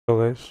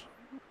Guys,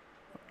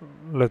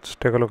 let's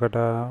take a look at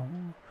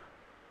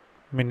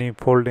mini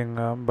folding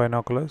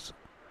binoculars.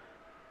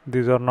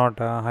 These are not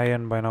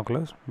high-end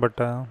binoculars, but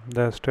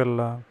they're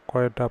still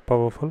quite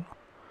powerful.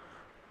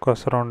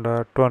 Cost around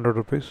 200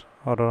 rupees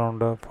or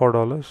around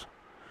 $4.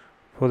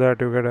 For that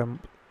you get a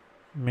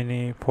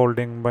mini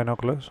folding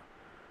binoculars.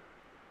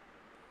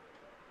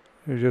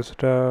 You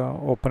just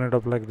open it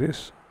up like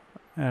this,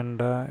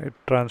 and it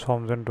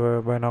transforms into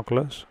a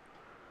binoculars.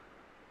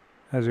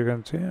 As you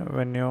can see,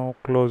 when you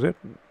close it,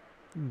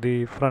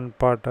 the front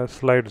part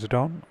slides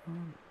down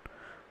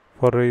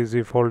for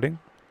easy folding,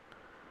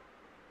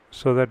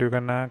 so that you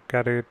can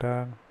carry it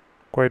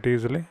quite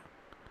easily.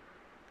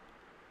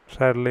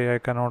 Sadly, I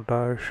cannot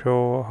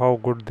show how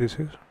good this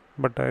is,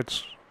 but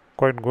it's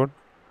quite good.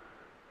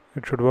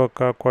 It should work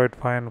quite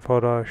fine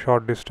for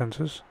short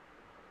distances.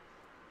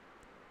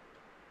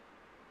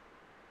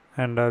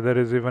 And there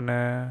is even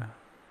a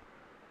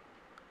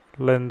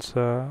lens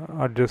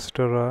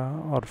adjuster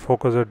or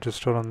focus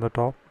adjuster on the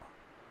top,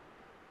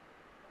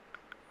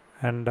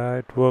 and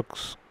it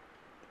works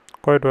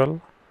quite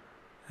well,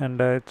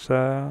 and it's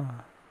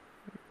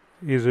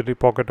easily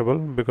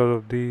pocketable because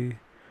of the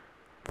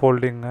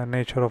folding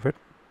nature of it.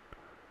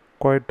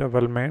 Quite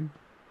well made.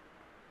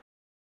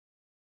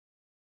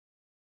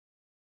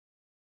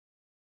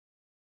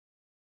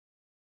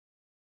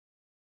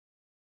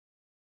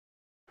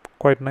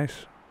 Quite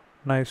nice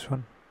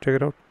one. Check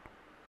it out.